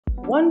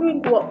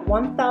Wondering what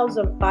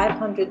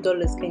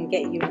 $1,500 can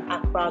get you in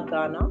Accra,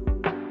 Ghana?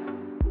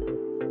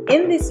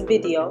 In this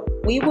video,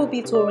 we will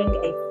be touring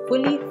a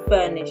fully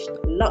furnished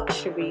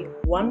luxury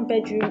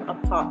one-bedroom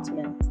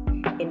apartment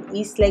in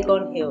East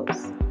Legon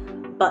Hills.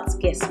 But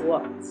guess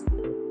what?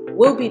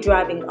 We'll be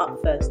driving up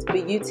first for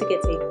you to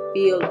get a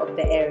feel of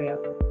the area.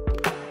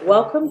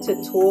 Welcome to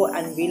Tour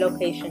and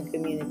Relocation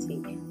Community.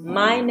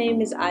 My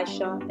name is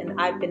Aisha and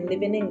I've been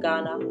living in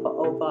Ghana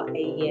for over a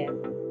year.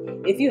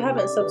 If you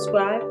haven't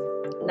subscribed,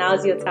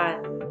 now's your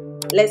time.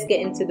 Let's get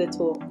into the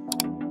tour.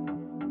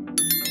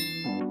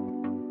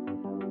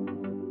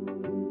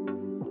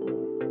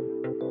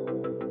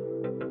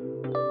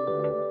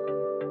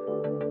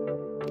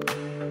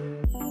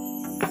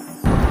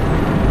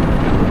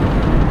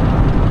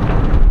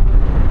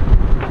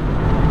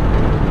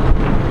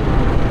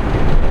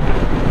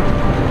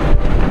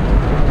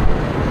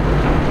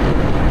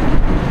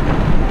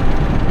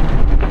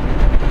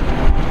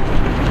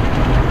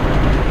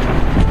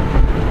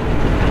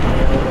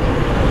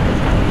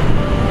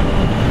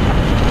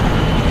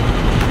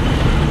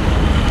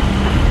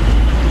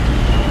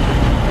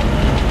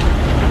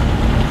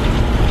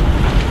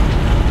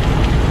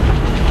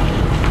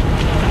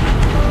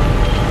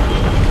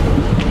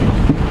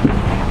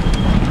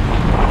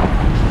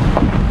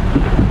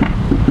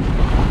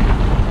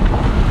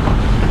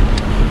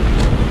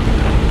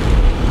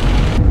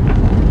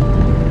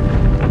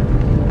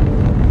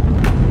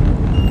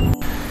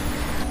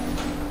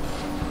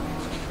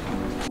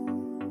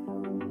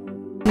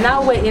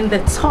 Now we're in the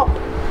top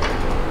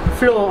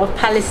floor of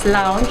Palace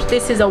Lounge.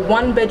 This is a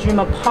one-bedroom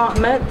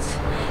apartment.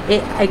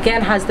 It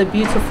again has the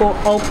beautiful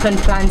open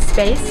plan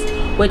space.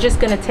 We're just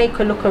going to take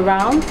a look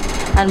around,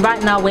 and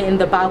right now we're in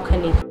the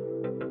balcony.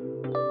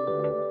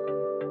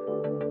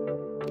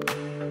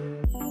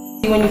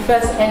 When you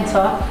first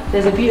enter,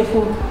 there's a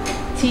beautiful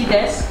tea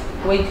desk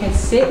where you can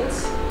sit,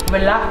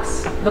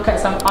 relax, look at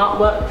some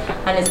artwork,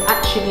 and it's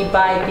actually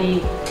by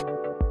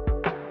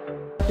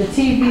the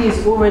TV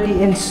is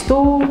already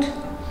installed.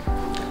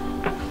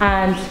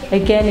 And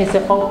again, it's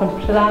an open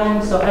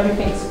plan, so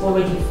everything's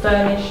already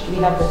furnished. We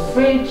have the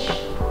fridge,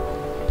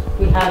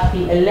 we have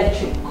the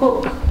electric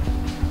cook,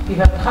 we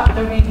have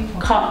cutlery,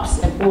 cups,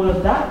 and all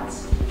of that.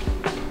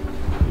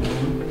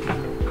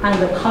 And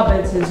the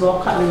cupboards as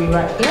well, cutlery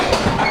right here.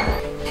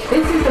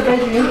 This is the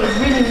bedroom. It's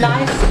really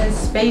nice and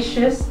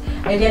spacious.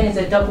 Again, it's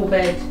a double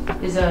bed.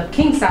 It's a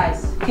king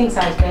size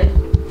bed,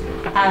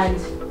 and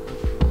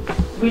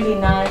really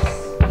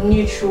nice,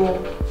 neutral,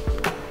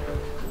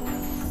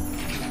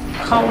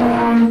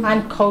 calm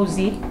and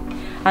cozy,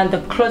 and the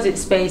closet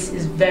space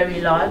is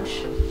very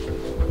large,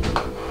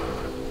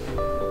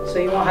 so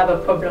you won't have a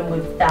problem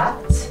with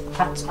that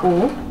at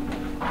all.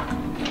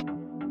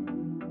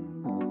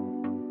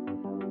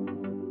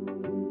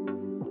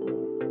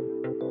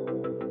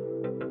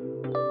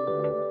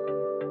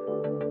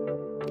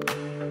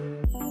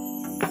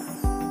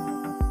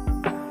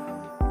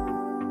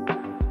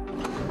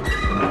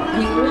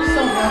 We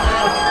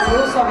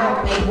also have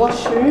a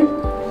washroom,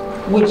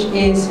 which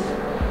is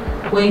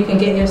where you can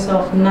get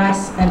yourself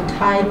nice and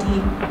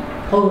tidy.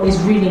 Oh, it's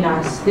really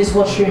nice. This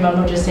washroom, I'm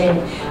not just saying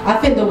it. I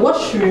think the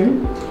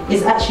washroom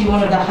is actually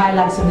one of the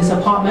highlights of this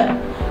apartment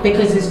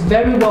because it's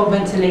very well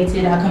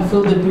ventilated. I can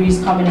feel the breeze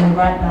coming in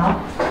right now.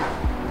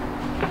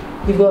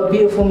 You've got a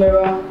beautiful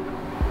mirror,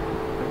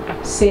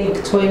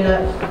 sink,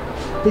 toilet.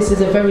 This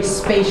is a very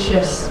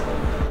spacious .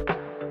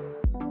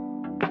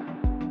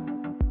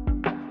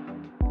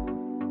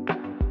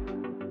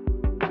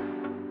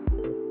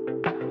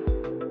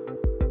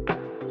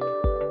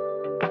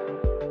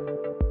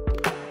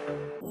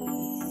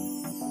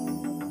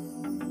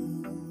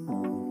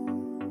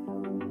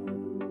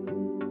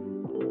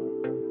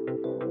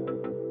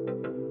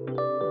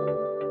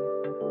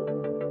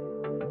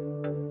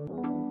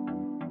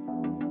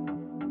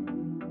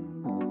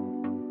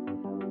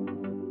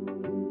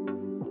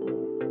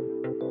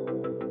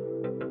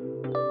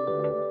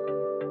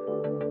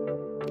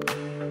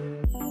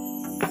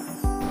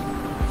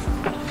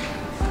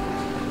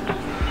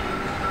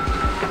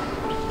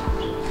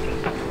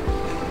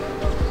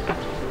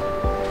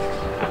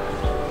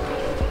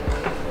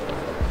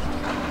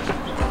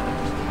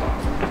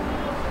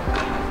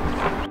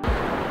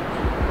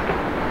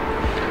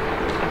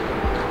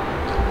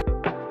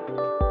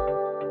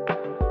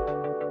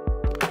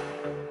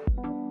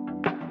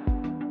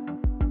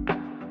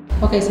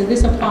 Okay, so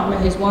this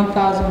apartment is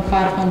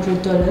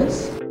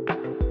 $1,500.